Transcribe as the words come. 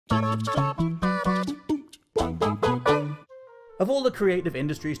Of all the creative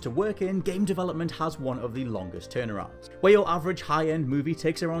industries to work in, game development has one of the longest turnarounds. Where your average high-end movie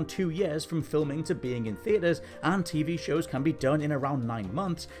takes around 2 years from filming to being in theaters, and TV shows can be done in around 9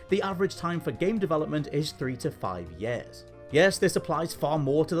 months, the average time for game development is 3 to 5 years. Yes, this applies far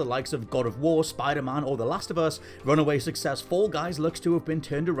more to the likes of God of War, Spider-Man, or The Last of Us. Runaway success Fall Guys looks to have been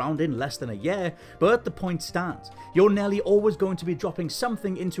turned around in less than a year, but the point stands. You're nearly always going to be dropping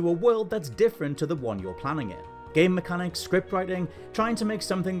something into a world that's different to the one you're planning in. Game mechanics, script writing, trying to make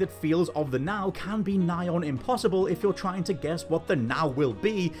something that feels of the now can be nigh on impossible if you're trying to guess what the now will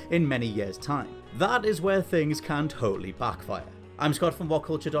be in many years' time. That is where things can totally backfire. I'm Scott from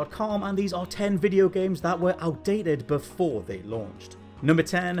WhatCulture.com, and these are 10 video games that were outdated before they launched. Number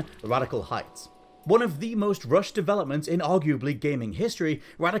 10, Radical Heights. One of the most rushed developments in arguably gaming history,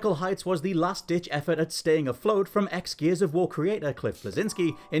 Radical Heights was the last-ditch effort at staying afloat from ex-Gears of War creator Cliff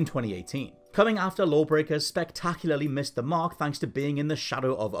Bleszinski in 2018. Coming after Lawbreakers spectacularly missed the mark thanks to being in the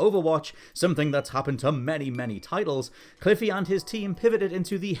shadow of Overwatch, something that's happened to many titles, Cliffy and his team pivoted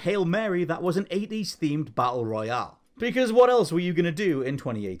into the Hail Mary that was an 80s themed battle royale. Because what else were you gonna do in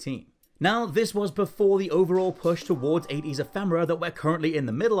 2018? Now, this was before the overall push towards 80s ephemera that we're currently in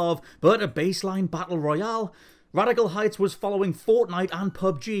the middle of, but a baseline battle royale? Radical Heights was following Fortnite and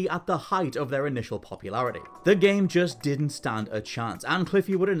PUBG at the height of their initial popularity. The game just didn't stand a chance, and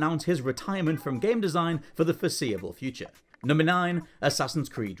Cliffy would announce his retirement from game design for the foreseeable future. Number 9, Assassin's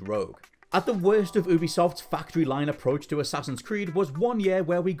Creed Rogue. At the worst of Ubisoft's factory line approach to Assassin's Creed was one year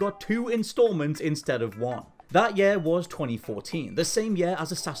where we got 2 installments instead of 1. That year was 2014, the same year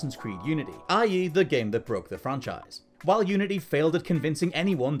as Assassin's Creed Unity, i.e. the game that broke the franchise. While Unity failed at convincing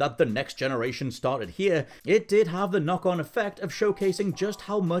anyone that the next generation started here, it did have the knock-on effect of showcasing just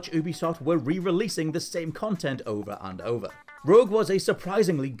how much Ubisoft were re-releasing the same content over and over. Rogue was a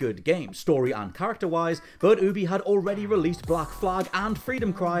surprisingly good game, story and character-wise, but Ubi had already released Black Flag and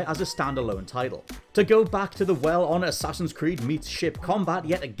Freedom Cry as a standalone title. To go back to the well on Assassin's Creed meets ship combat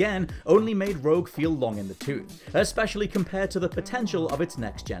yet again only made Rogue feel long in the tooth, especially compared to the potential of its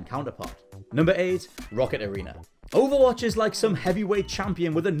next-gen counterpart. Number 8, Rocket Arena. Overwatch is like some heavyweight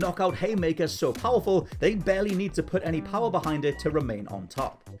champion with a knockout haymaker so powerful they barely need to put any power behind it to remain on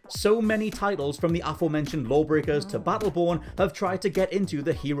top. So many titles from the aforementioned Lawbreakers to Battleborn have tried to get into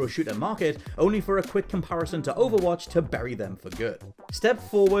the hero shooter market, only for a quick comparison to Overwatch to bury them for good. Step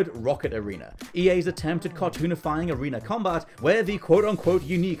forward, Rocket Arena, EA's attempt at cartoonifying arena combat where the quote-unquote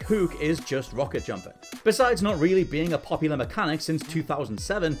unique hook is just rocket jumping. Besides not really being a popular mechanic since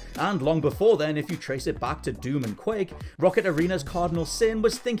 2007, and long before then if you trace it back to Doom and Quake, Rocket Arena's cardinal sin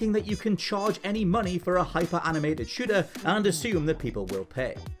was thinking that you can charge any money for a hyper-animated shooter and assume that people will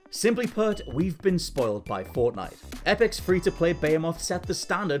pay. Simply put, we've been spoiled by Fortnite. Epic's free-to-play behemoth set the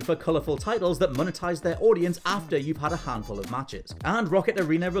standard for colourful titles that monetize their audience after you've had a handful of matches, and Rocket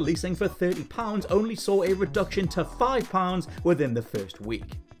Arena releasing for £30 only saw a reduction to £5 within the first week.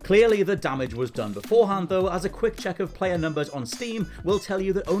 Clearly the damage was done beforehand though, as a quick check of player numbers on Steam will tell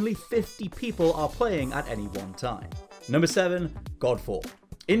you that only 50 people are playing at any one time. Number 7, Godfall.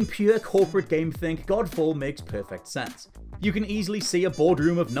 In pure corporate gamethink, Godfall makes perfect sense. You can easily see a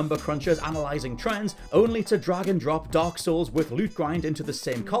boardroom of number crunchers analysing trends, only to drag and drop Dark Souls with loot grind into the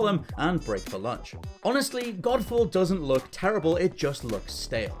same column and break for lunch. Honestly, Godfall doesn't look terrible, it just looks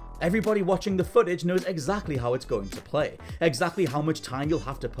stale. Everybody watching the footage knows exactly how it's going to play, exactly how much time you'll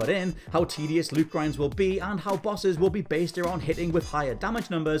have to put in, how tedious loot grinds will be, and how bosses will be based around hitting with higher damage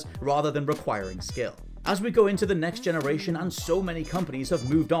numbers rather than requiring skill. As we go into the next generation and so many companies have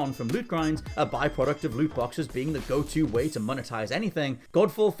moved on from loot grinds, a byproduct of loot boxes being the go-to way to monetize anything,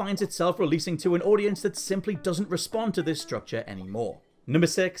 Godfall finds itself releasing to an audience that simply doesn't respond to this structure anymore. Number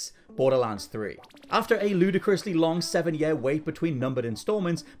 6, Borderlands 3. After a ludicrously long 7-year wait between numbered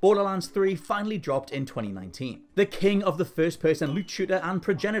installments, Borderlands 3 finally dropped in 2019. The king of the first-person loot shooter and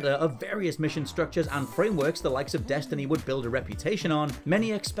progenitor of various mission structures and frameworks the likes of Destiny would build a reputation on,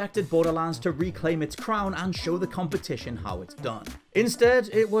 many expected Borderlands to reclaim its crown and show the competition how it's done. Instead,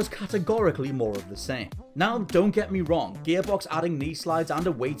 it was categorically more of the same. Now, don't get me wrong, Gearbox adding knee slides and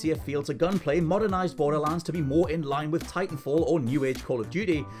a weightier feel to gunplay modernized Borderlands to be more in line with Titanfall or New Age Call of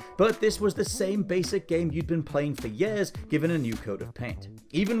Duty, but this was the same basic game you'd been playing for years, given a new coat of paint.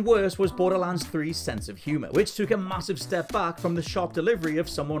 Even worse was Borderlands 3's sense of humor, which took a massive step back from the sharp delivery of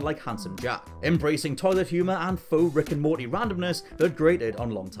someone like Handsome Jack, embracing toilet humor and faux Rick and Morty randomness that grated on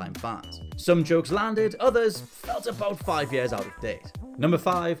longtime fans. Some jokes landed, others felt about 5 years out of date. Number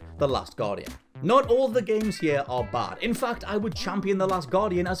 5, The Last Guardian. Not all the games here are bad. In fact, I would champion The Last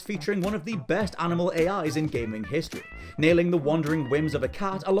Guardian as featuring one of the best animal AIs in gaming history, nailing the wandering whims of a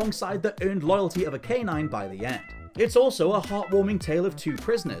cat alongside the earned loyalty of a canine by the end. It's also a heartwarming tale of two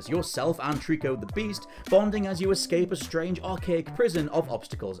prisoners, yourself and Trico the Beast, bonding as you escape a strange archaic prison of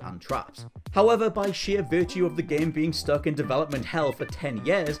obstacles and traps. However, by sheer virtue of the game being stuck in development hell for 10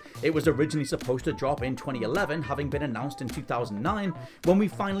 years, it was originally supposed to drop in 2011, having been announced in 2009, when we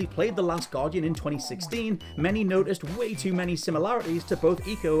finally played The Last Guardian in 2016, many noticed way too many similarities to both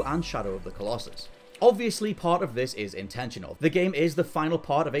Ico and Shadow of the Colossus. Obviously, part of this is intentional. The game is the final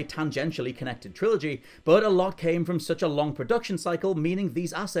part of a tangentially connected trilogy, but a lot came from such a long production cycle, meaning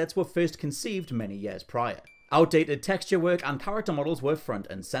these assets were first conceived many years prior. Outdated texture work and character models were front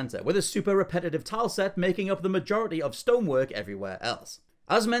and center, with a super repetitive tileset making up the majority of stonework everywhere else.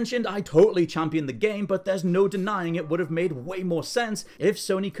 As mentioned, I totally championed the game, but there's no denying it would have made way more sense if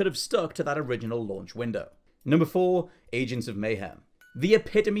Sony could have stuck to that original launch window. Number 4, Agents of Mayhem. The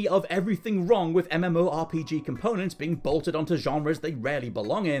epitome of everything wrong with MMORPG components being bolted onto genres they rarely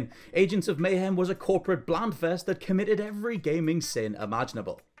belong in, Agents of Mayhem was a corporate blandfest that committed every gaming sin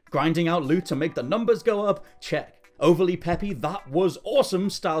imaginable. Grinding out loot to make the numbers go up? Check. Overly peppy, that was awesome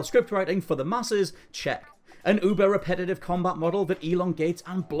style scriptwriting for the masses? Check. An uber repetitive combat model that elongates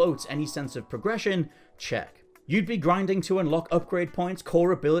and bloats any sense of progression? Check. You'd be grinding to unlock upgrade points,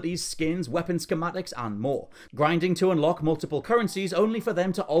 core abilities, skins, weapon schematics, and more. Grinding to unlock multiple currencies only for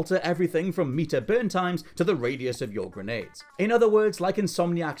them to alter everything from meter burn times to the radius of your grenades. In other words, like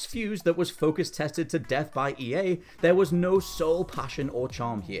Insomniac's Fuse that was focus tested to death by EA, there was no soul, passion, or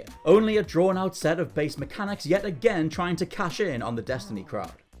charm here. Only a drawn out set of base mechanics yet again trying to cash in on the Destiny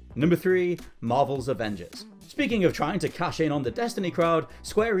crowd. Number 3, Marvel's Avengers. Speaking of trying to cash in on the Destiny crowd,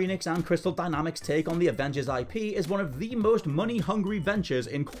 Square Enix and Crystal Dynamics' take on the Avengers IP is one of the most money-hungry ventures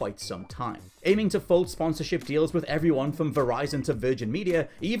in quite some time. Aiming to fold sponsorship deals with everyone from Verizon to Virgin Media,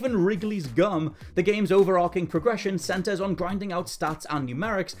 even Wrigley's Gum, the game's overarching progression centers on grinding out stats and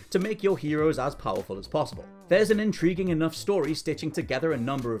numerics to make your heroes as powerful as possible. There's an intriguing enough story stitching together a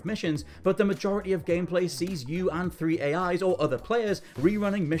number of missions, but the majority of gameplay sees you and 3 AIs or other players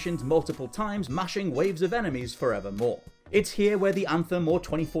rerunning missions multiple times, mashing waves of enemies forevermore. It's here where the Anthem or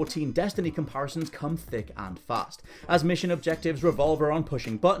 2014 Destiny comparisons come thick and fast, as mission objectives revolve around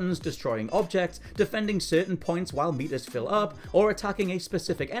pushing buttons, destroying objects, defending certain points while meters fill up, or attacking a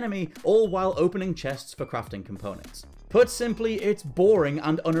specific enemy, all while opening chests for crafting components. Put simply, it's boring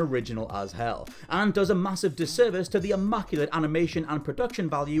and unoriginal as hell, and does a massive disservice to the immaculate animation and production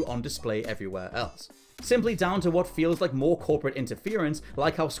value on display everywhere else. Simply down to what feels like more corporate interference,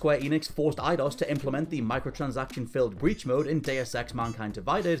 like how Square Enix forced Eidos to implement the microtransaction-filled breach mode in Deus Ex Mankind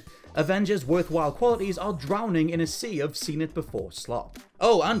Divided, Avengers' worthwhile qualities are drowning in a sea of seen-it-before slop.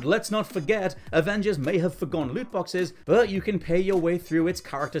 Oh, and let's not forget, Avengers may have forgone loot boxes, but you can pay your way through its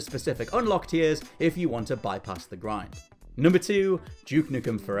character-specific unlock tiers if you want to bypass the grind. Number 2, Duke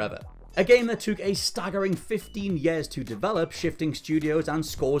Nukem Forever. A game that took a staggering 15 years to develop, shifting studios and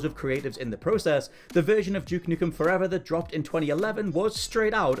scores of creatives in the process, the version of Duke Nukem Forever that dropped in 2011 was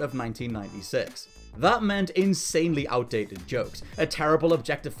straight out of 1996. That meant insanely outdated jokes, a terrible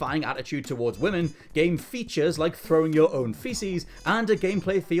objectifying attitude towards women, game features like throwing your own feces, and a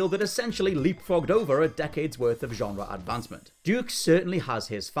gameplay feel that essentially leapfrogged over a decade's worth of genre advancement. Duke certainly has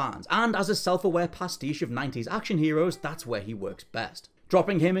his fans, and as a self-aware pastiche of 90s action heroes, that's where he works best.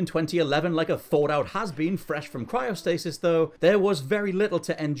 Dropping him in 2011 like a thought-out has-been fresh from cryostasis though, there was very little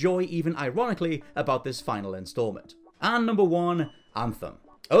to enjoy even ironically about this final installment. And number 1, Anthem.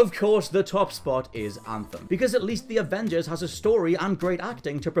 Of course, the top spot is Anthem, because at least the Avengers has a story and great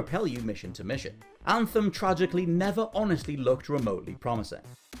acting to propel you mission to mission. Anthem tragically never honestly looked remotely promising.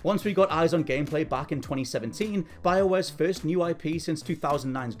 Once we got eyes on gameplay back in 2017, BioWare's first new IP since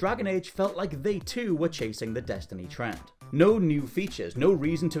 2009's Dragon Age felt like they too were chasing the Destiny trend. No new features, no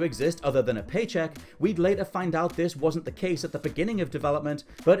reason to exist other than a paycheck. We'd later find out this wasn't the case at the beginning of development,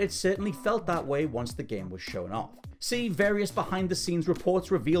 but it certainly felt that way once the game was shown off. See, various behind-the-scenes reports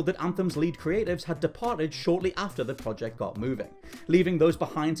revealed that Anthem's lead creatives had departed shortly after the project got moving, leaving those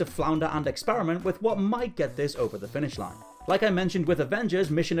behind to flounder and experiment with what might get this over the finish line. Like I mentioned with Avengers,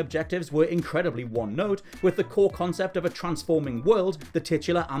 mission objectives were incredibly one-note, with the core concept of a transforming world, the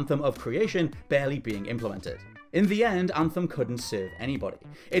titular anthem of creation, barely being implemented. In the end, Anthem couldn't serve anybody.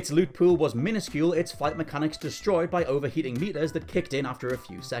 Its loot pool was minuscule, its flight mechanics destroyed by overheating meters that kicked in after a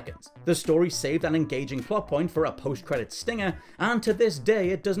few seconds. The story saved an engaging plot point for a post-credits stinger, and to this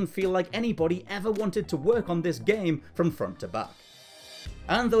day it doesn't feel like anybody ever wanted to work on this game from front to back.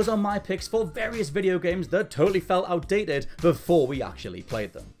 And those are my picks for various video games that totally felt outdated before we actually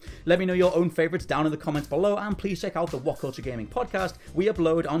played them. Let me know your own favourites down in the comments below, and please check out the WhatCulture Gaming Podcast. We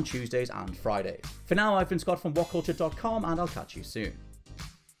upload on Tuesdays and Fridays. For now, I've been Scott from WhatCulture.com, and I'll catch you soon.